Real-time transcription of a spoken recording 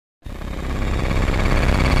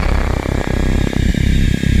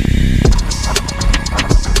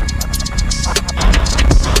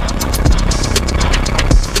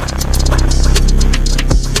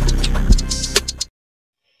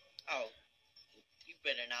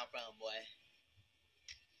better not run, boy.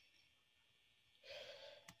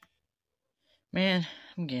 Man,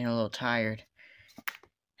 I'm getting a little tired.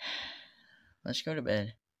 Let's go to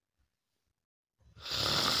bed.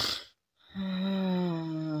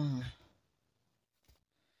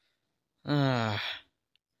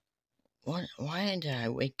 What? Why did I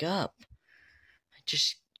wake up? I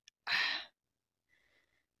just...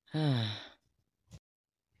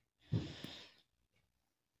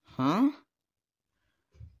 Huh?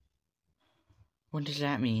 What does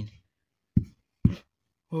that mean?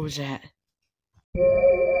 What was that?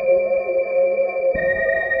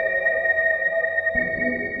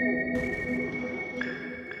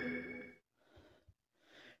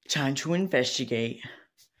 Time to investigate.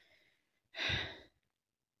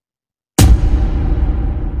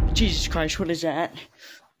 Jesus Christ, what is that?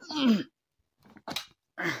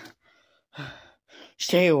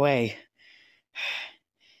 Stay away.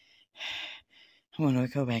 I'm gonna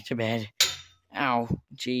go back to bed. Ow,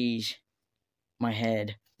 jeez. My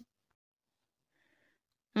head.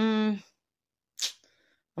 I'm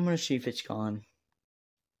gonna see if it's gone.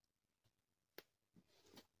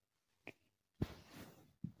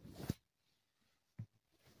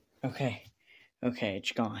 Okay,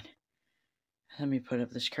 it's gone. Let me put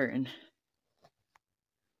up this curtain.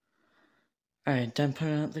 Alright, done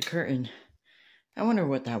putting up the curtain. I wonder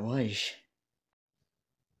what that was.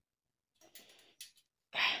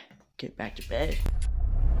 Get back to bed.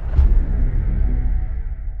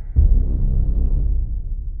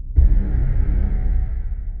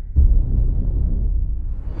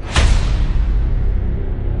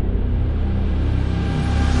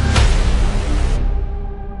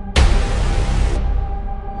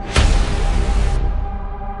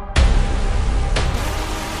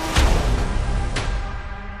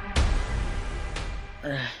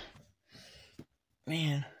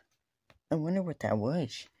 Man, I wonder what that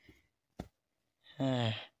was.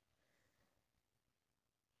 I'm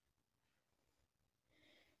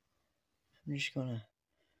just gonna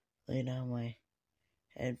lay down my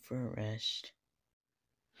head for a rest.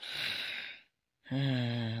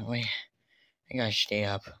 Wait, I gotta stay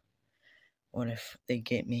up. What if they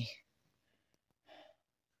get me?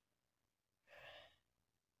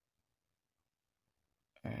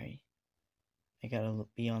 Alright, I gotta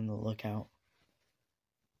be on the lookout.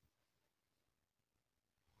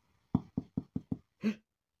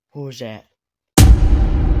 What was that?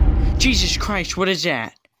 Jesus Christ, what is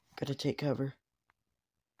that? Gotta take cover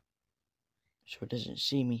so it doesn't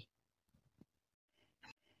see me.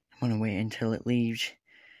 I'm gonna wait until it leaves.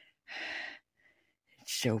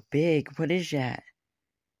 It's so big. What is that?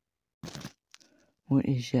 What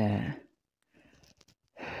is that?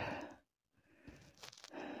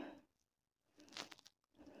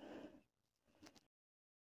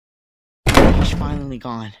 It's finally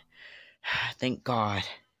gone. Thank God.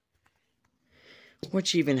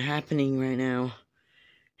 What's even happening right now?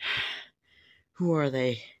 Who are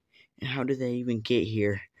they? And how did they even get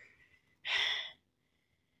here?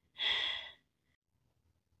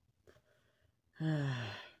 Let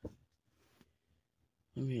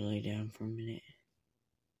me lay down for a minute.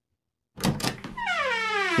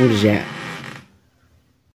 What is that?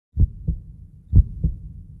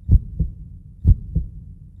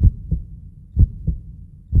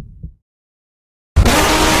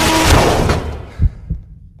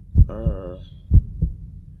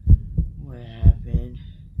 What happened?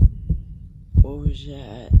 What was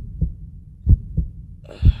that?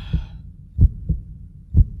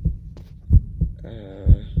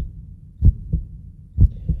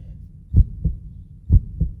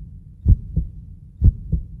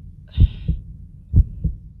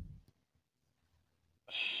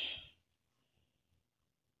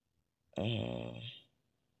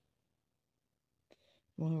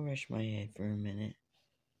 I'm gonna rest my head for a minute.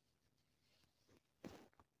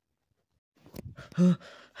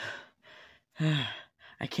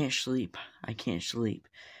 I can't sleep. I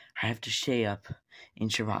have to stay up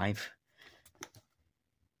and survive.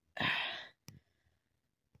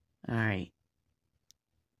 Alright.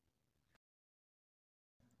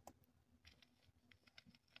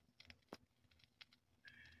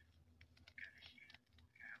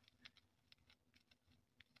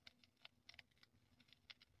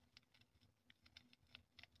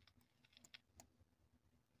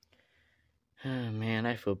 Oh, man,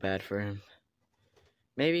 I feel bad for him.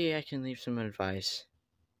 Maybe I can leave some advice.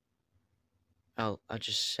 I'll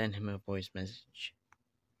just send him a voice message.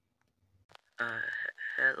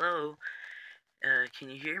 Hello?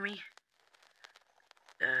 Can you hear me?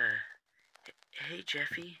 Hey,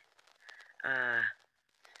 Jeffy.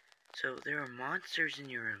 So there are monsters in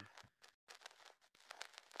your room.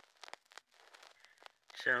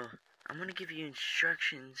 So, I'm going to give you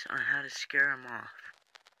instructions on how to scare him off.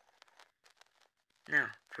 Now,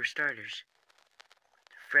 for starters,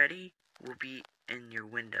 Freddy will be in your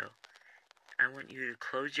window. I want you to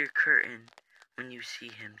close your curtain when you see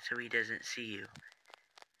him so he doesn't see you.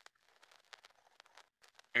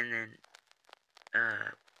 And then,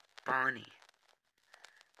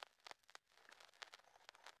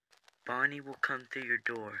 Bonnie will come through your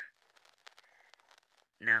door.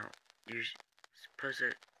 Now, you're supposed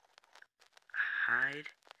to hide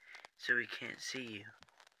so he can't see you.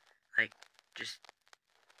 Like, just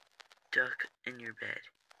duck in your bed.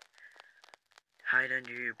 Hide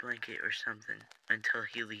under your blanket or something until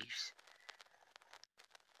he leaves.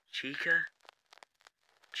 Chica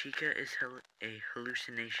is a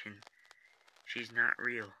hallucination. She's not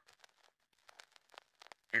real.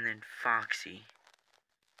 And then Foxy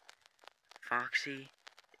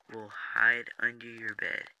will hide under your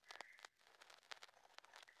bed.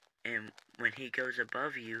 And when he goes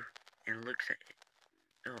above you and looks at it,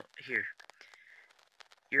 oh, here.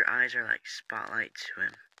 Your eyes are like spotlights to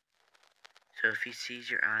him. So if he sees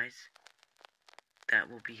your eyes, that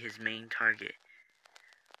will be his main target.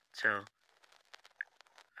 So,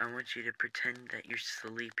 I want you to pretend that you're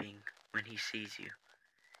sleeping when he sees you.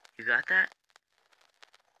 You got that?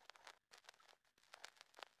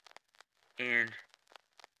 And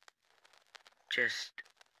just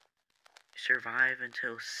survive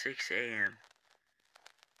until 6 a.m.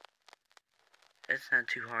 That's not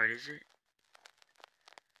too hard, is it?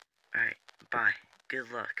 Alright, bye.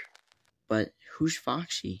 Good luck. But who's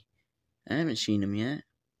Foxy? I haven't seen him yet.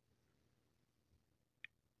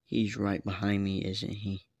 He's right behind me, isn't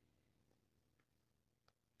he?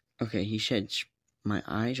 Okay, he said my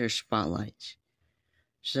eyes are spotlights.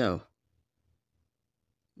 So,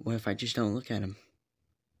 what if I just don't look at him?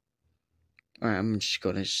 Alright, I'm just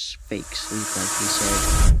gonna fake sleep like he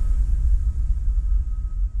said.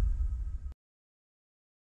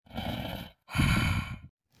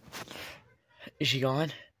 Is she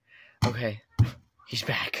gone? Okay, he's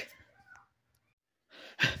back.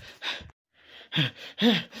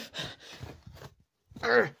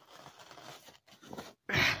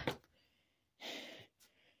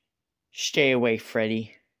 Stay away,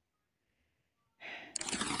 Freddy.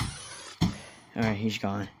 Alright, he's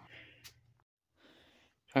gone.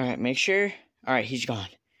 Alright, make sure. Alright, he's gone.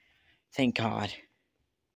 Thank God.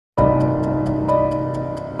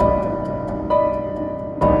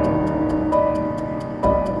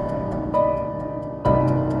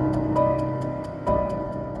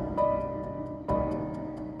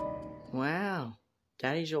 Wow,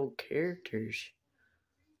 Daddy's old characters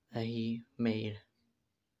that he made.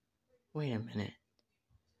 Wait a minute.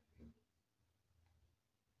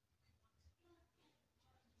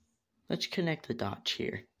 Let's connect the dots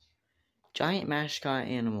here. Giant mascot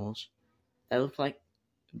animals that look like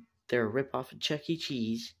they're a ripoff of Chuck E.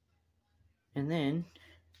 Cheese. And then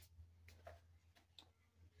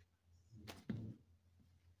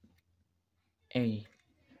a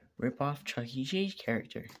ripoff Chuck E. Cheese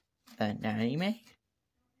character that Daddy made.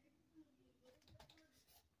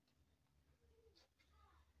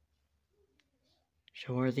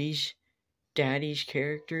 So are these Daddy's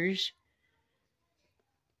characters?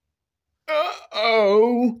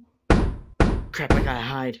 Uh-oh! Crap, I gotta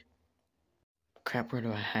hide. Crap, where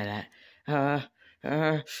do I hide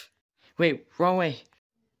at? Wait, wrong way.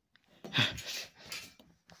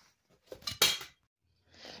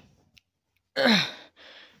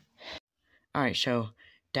 Alright, so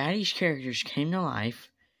Daddy's characters came to life,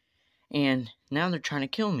 and now they're trying to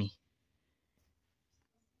kill me.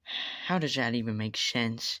 How does that even make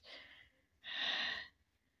sense?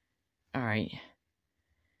 Alright.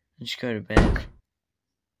 Let's go to bed.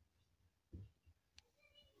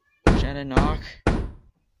 Is that a knock?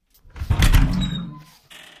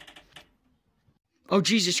 Oh,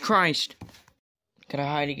 Jesus Christ! Gotta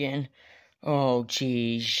hide again. Oh,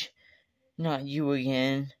 jeez. Not you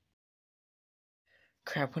again.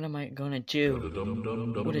 Crap, what am I gonna do?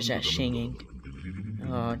 What is that singing?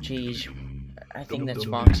 Oh, jeez. I think that's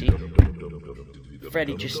Foxy.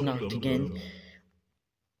 Freddy just knocked again.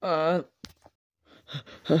 Yo,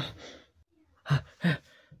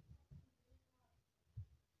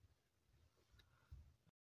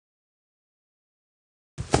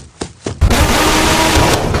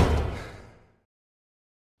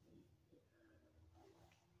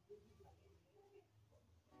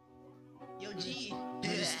 G,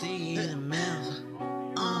 put a sticky in the mouth.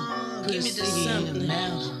 Put a sticky in the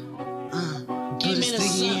mouth. Put a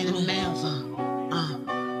sticky in the mouth.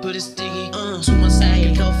 Put a sticky to my side.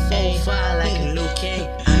 You go 4-5 like a Luke K.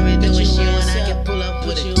 I been doing shit when I can pull up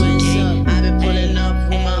with a 2K. I been pulling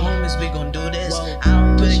up.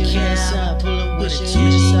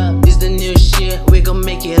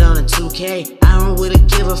 2K. I don't really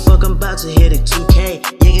give a fuck, I'm about to hit a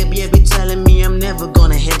 2K. Yeah, be telling me I'm never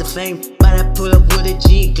gonna hit the fame, but I pull up with a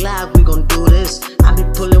G Glock, we gon' do this. I be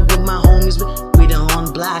pulling with my homies, but we the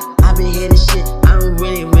on block. I be hitting shit, I don't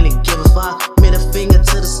really give a fuck. Middle finger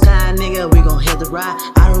to the sky, nigga, we gon' hit the ride.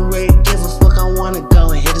 I don't really give a fuck, I wanna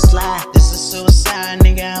go and hit the slide. This is suicide,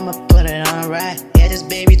 nigga, I'ma put it on right. Yeah, this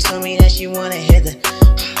baby told me that she wanna hit the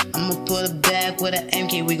I'ma put it back with an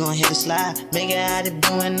MK, we gon' hit the slide. Make it out of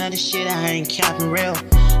doing other shit, I ain't capping real.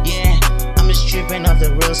 Yeah, I'm just tripping off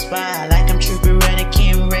the real spot. Like I'm tripping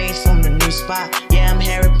King Ray from the new spot. Yeah, I'm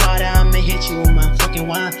Harry Potter, I'ma hit you with my fucking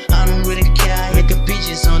wine. I don't really care, I hit the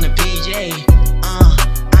bitches on the PJ.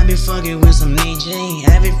 I be fucking with some DJ.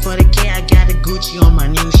 Every 40K, I got the Gucci on my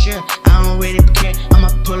new shirt. I don't really care, I'ma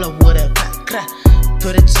pull up with a crack.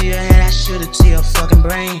 Put it to your head, I shoot it to your fucking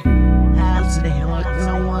brain. I